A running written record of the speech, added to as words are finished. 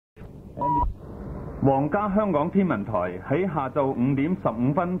皇家香港天文台喺下晝5點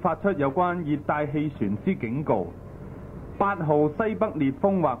15分發出有關熱帶氣旋之警告，8號西北烈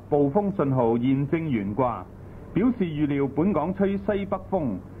風或暴風信號現正懸掛，表示預料本港吹西北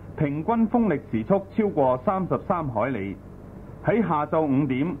風，平均風力時速超過33海里。喺下晝5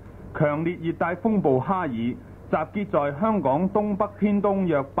點，強烈熱帶風暴哈爾集結在香港東北偏東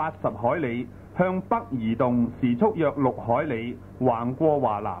約80海里，向北移動，時速約6海里，橫過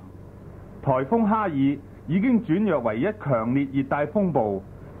華南。颱風哈爾已經轉弱為一強烈熱帶風暴，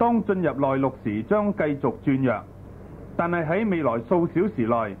當進入內陸時將繼續轉弱，但係喺未來數小時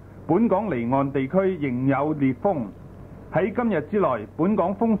內，本港離岸地區仍有烈風。喺今日之內，本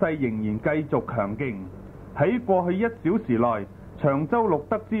港風勢仍然繼續強勁。喺過去1小時內，長洲錄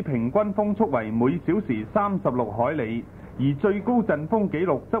得之平均風速為每小時36海里，而最高陣風紀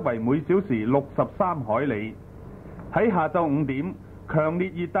錄則為每小時63海里。喺下晝5點，強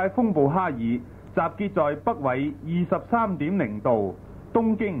烈熱帶風暴哈爾集結在北緯23.0度、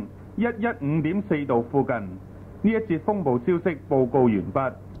東經115.4度附近。呢一節風暴消息報告完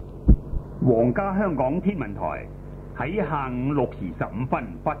畢。皇家香港天文台喺下午6時15分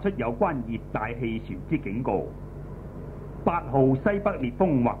發出有關熱帶氣旋之警告，8號西北烈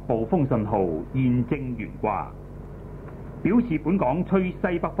風或暴風信號現正懸掛，表示本港吹西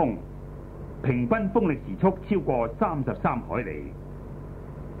北風，平均風力時速超過33海里。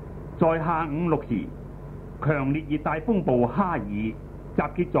在下午6時，強烈熱帶風暴哈爾集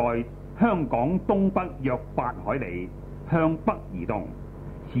結在香港東北約8海里，向北移動，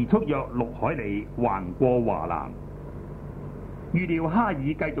時速約6海里，橫過華南。預料哈爾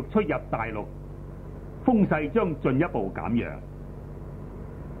繼續吹入大陸，風勢將進一步減弱。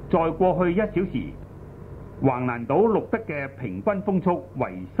在過去1小時，橫瀾島錄得嘅平均風速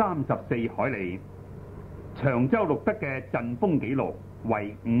為34海里，長洲錄得嘅陣風紀錄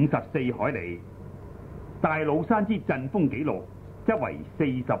為54海里，大老山之陣風紀錄則為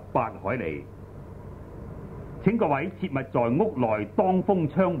48海里。請各位切勿在屋內當風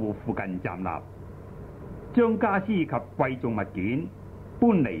窗戶附近站立，將家私及貴重物件搬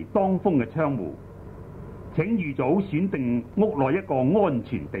離當風嘅窗戶。請預早選定屋內一個安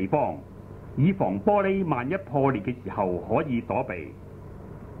全地方，以防玻璃萬一破裂嘅時候可以躲避。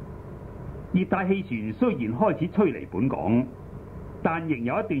熱帶氣旋雖然開始吹離本港，但仍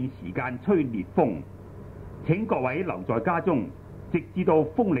有一段時間吹烈風。請各位留在家中，直至到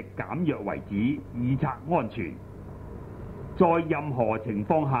風力減弱為止，以策安全。在任何情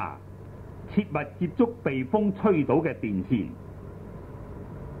況下，切勿接觸被風吹倒嘅電線。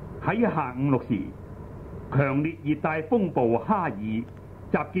喺下午6時，強烈熱帶風暴哈爾集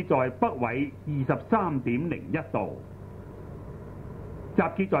結在北緯23.01度，集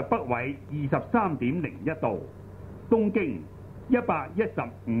結在北緯23.01度，東經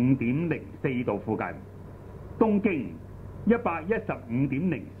115.04度附近，東經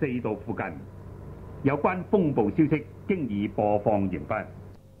115.04度附近。有關風暴消息經已播放完畢。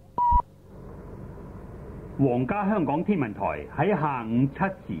皇家香港天文台喺下午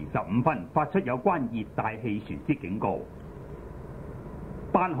7時15分發出有關熱帶氣旋之警告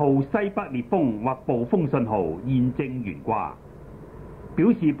，8號西北烈風或暴風信號現正懸掛，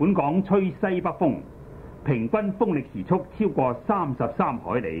表示本港吹西北風，平均風力時速超過33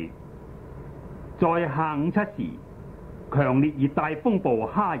海里。在下午7時，強烈熱帶風暴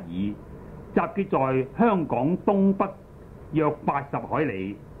哈爾集結在香港東北約80海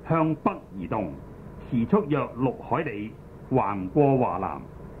里，向北移動，時速約6海里，橫過華南。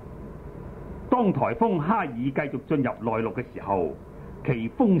當颱風哈爾繼續進入內陸嘅時候，其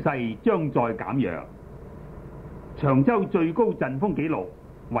風勢將再減弱。長洲最高陣風紀錄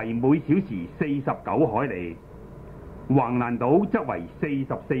為每小時49海里，橫瀾島則為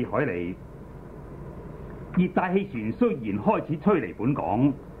44海里。熱帶氣旋雖然開始吹離本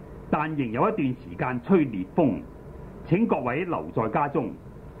港，但仍有一段時間吹烈風。請各位留在家中，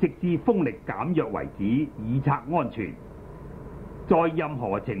直至風力減弱為止，以策安全。在任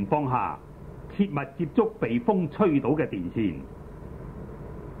何情況下，切勿接觸被風吹倒嘅電線。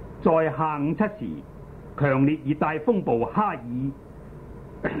在下午7時，強烈熱帶風暴哈爾集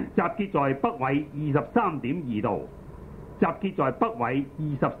結在北緯23.2度，集結在北緯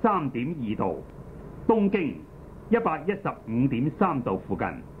23.2度，東經115.3度附近，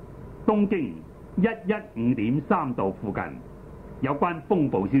東經115.3度附近。有關風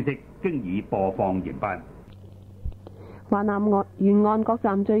暴消息經已播放完畢。華南沿岸各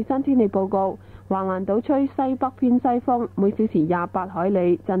站最新天氣報告：橫瀾島吹西北偏西風，每小時28海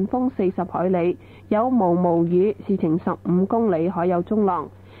里，陣風40海里，有毛毛雨，視程15公里，海有中浪。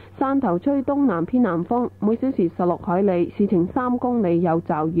汕頭吹東南偏南風，每小時16海里，視程3公里，有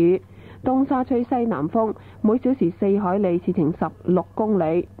驟雨。東沙吹西南風，每小時4海里，時程16公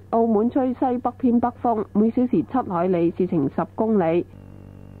里；澳門吹西北偏北風，每小時7海里，時程10公里。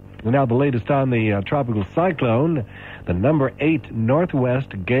Now the latest on the tropical cyclone, the number 8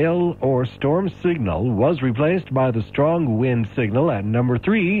 northwest gale or storm signal was replaced by the strong wind signal at number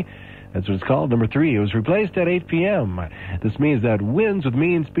 3. That's what it's called, number 3. It was replaced at 8 p.m. This means that winds with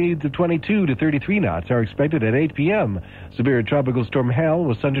mean speeds of 22 to 33 knots are expected at 8 p.m. Severe tropical storm Hal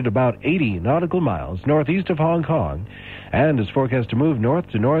was centered about 80 nautical miles northeast of Hong Kong and is forecast to move north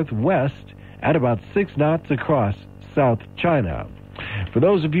to northwest at about 6 knots across South China. For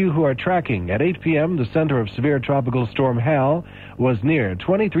those of you who are tracking, at 8 p.m., the center of severe tropical storm Hal was near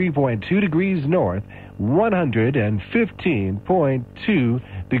 23.2 degrees north, 115.2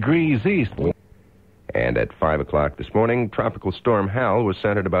 degrees east. And at 5 o'clock this morning, Tropical Storm Hal was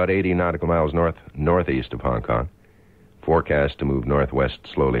centered about 80 nautical miles northeast of Hong Kong, forecast to move northwest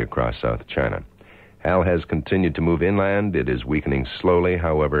slowly across South China. Hal has continued to move inland. It is weakening slowly.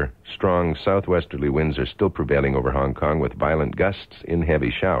 However, strong southwesterly winds are still prevailing over Hong Kong with violent gusts in heavy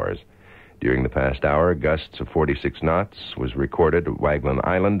showers. During the past hour, gusts of 46 knots was recorded at Waglan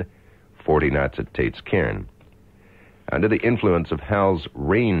Island, 40 knots at Tate's Cairn. Under the influence of Hal's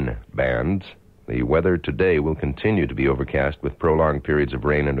rain bands, the weather today will continue to be overcast with prolonged periods of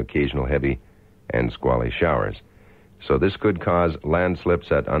rain and occasional heavy and squally showers. So this could cause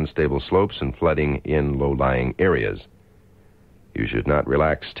landslips at unstable slopes and flooding in low-lying areas. You should not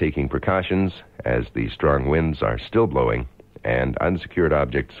relax taking precautions as the strong winds are still blowing and unsecured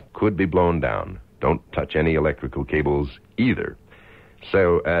objects could be blown down. Don't touch any electrical cables either.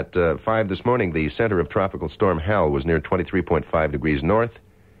 So at 5 this morning, the center of Tropical Storm Hal was near 23.5 degrees north,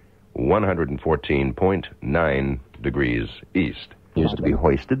 114.9 degrees east. Is to be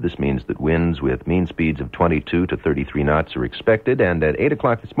hoisted. This means that winds with mean speeds of 22 to 33 knots are expected, and at 8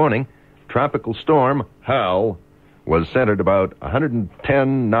 o'clock this morning, Tropical Storm Hal was centered about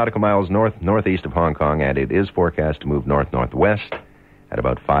 110 nautical miles northeast of Hong Kong, and it is forecast to move north-northwest at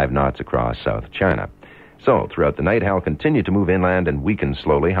about 5 knots across South China. So, throughout the night, Hal continued to move inland and weaken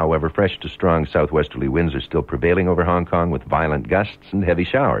slowly. However, fresh to strong southwesterly winds are still prevailing over Hong Kong with violent gusts and heavy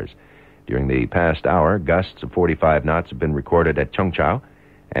showers. During the past hour, gusts of 45 knots have been recorded at Chung Chau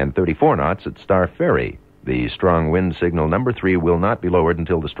and 34 knots at Star Ferry. The strong wind signal number 3 will not be lowered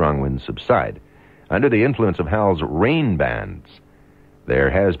until the strong winds subside. Under the influence of Hal's rain bands, there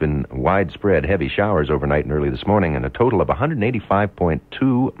has been widespread heavy showers overnight and early this morning, and a total of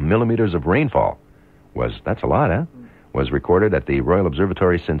 185.2 millimeters of rainfall that's a lot, was recorded at the Royal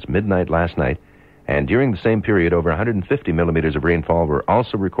Observatory since midnight last night, and during the same period, over 150 millimeters of rainfall were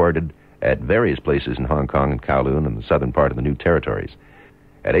also recorded at various places in Hong Kong and Kowloon and the southern part of the New Territories.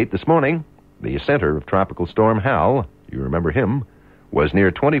 At 8 this morning, the center of Tropical Storm Hal, you remember him, was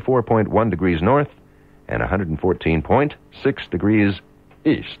near 24.1 degrees north and 114.6 degrees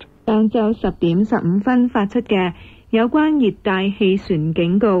east. 上晝10點15分發出嘅有關熱帶氣旋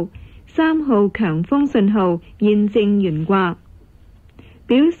警告，3號強風信號現正懸掛，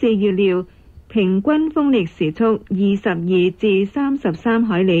表示預料平均風力時速22至33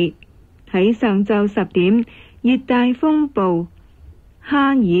海里。喺上晝10點，熱帶風暴哈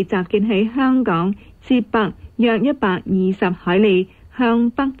爾集結喺香港之北約120海里，向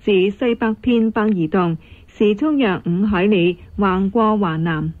北至西北偏北移動，時速約5海里，橫過華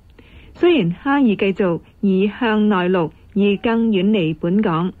南。雖然哈爾繼續移向內陸，而更遠離本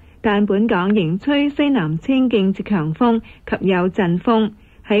港，但本港仍吹西南清勁至強風及有陣風。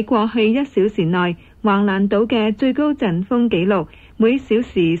喺過去1小時內，橫瀾島嘅最高陣風紀錄每小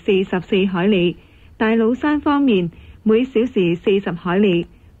時44海里，大老山方面每小時40海里。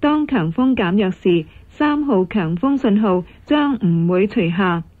當強風減弱時，3號強風信號將唔會除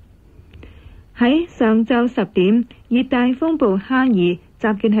下。喺上晝10點，熱帶風暴哈爾集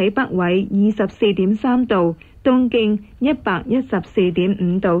結喺北緯24.3度、東經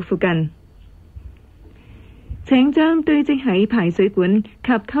114.5度附近。請將堆積喺排水管及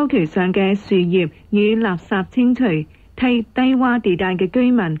溝渠上嘅樹葉與垃圾清除。低洼地帶嘅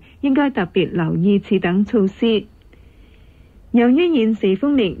居民應該特別留意此等措施。由於現時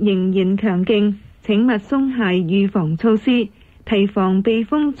風力仍然強勁，請勿鬆懈預防措施，提防被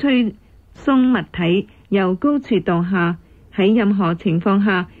風吹鬆物體由高處墮下。喺任何情況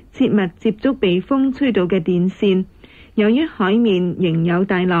下，切勿接觸被風吹到嘅電線。由於海面仍有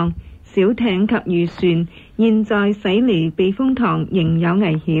大浪，小艇及漁船現在駛離避風塘仍有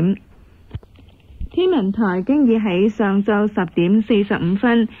危險。天文台經已喺上晝10點45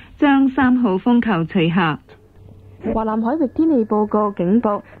分將3號風球除下。華南海域天氣報告警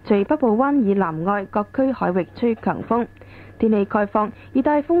報，隨北部灣以南外各區海域吹強風。天氣概況，熱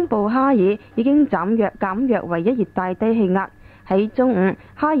帶風暴哈爾已經減弱為一熱帶低氣壓。喺中午，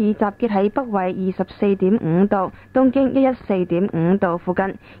哈爾集結喺北緯24.5度、東經114.5度附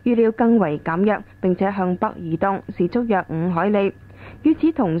近，預料更為減弱，並且向北移動，時速約5海里。與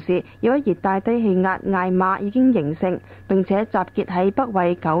此同時，有一熱帶低氣壓艾瑪已經形成，並且集結喺北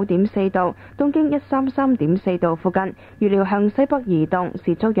緯9.4度、東經133.4度附近，預料向西北移動，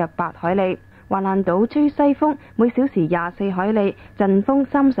時速約8海里。橫瀾島吹西風，每小時24海里，陣風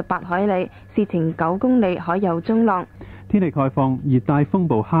38海里，時程9公里，海有中浪。天氣概況，熱帶風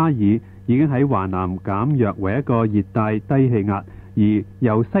暴哈爾已經喺華南減弱為一個熱帶低氣壓，而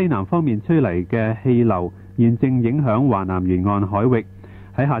由西南方面吹嚟嘅氣流現正影響華南沿岸海域。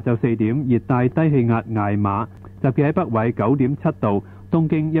喺下晝4點，熱帶低氣壓艾瑪集結喺北緯9.7度、東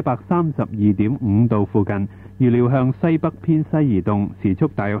經132.5度附近，預料向西北偏西移動，時速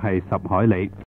大約係10海里。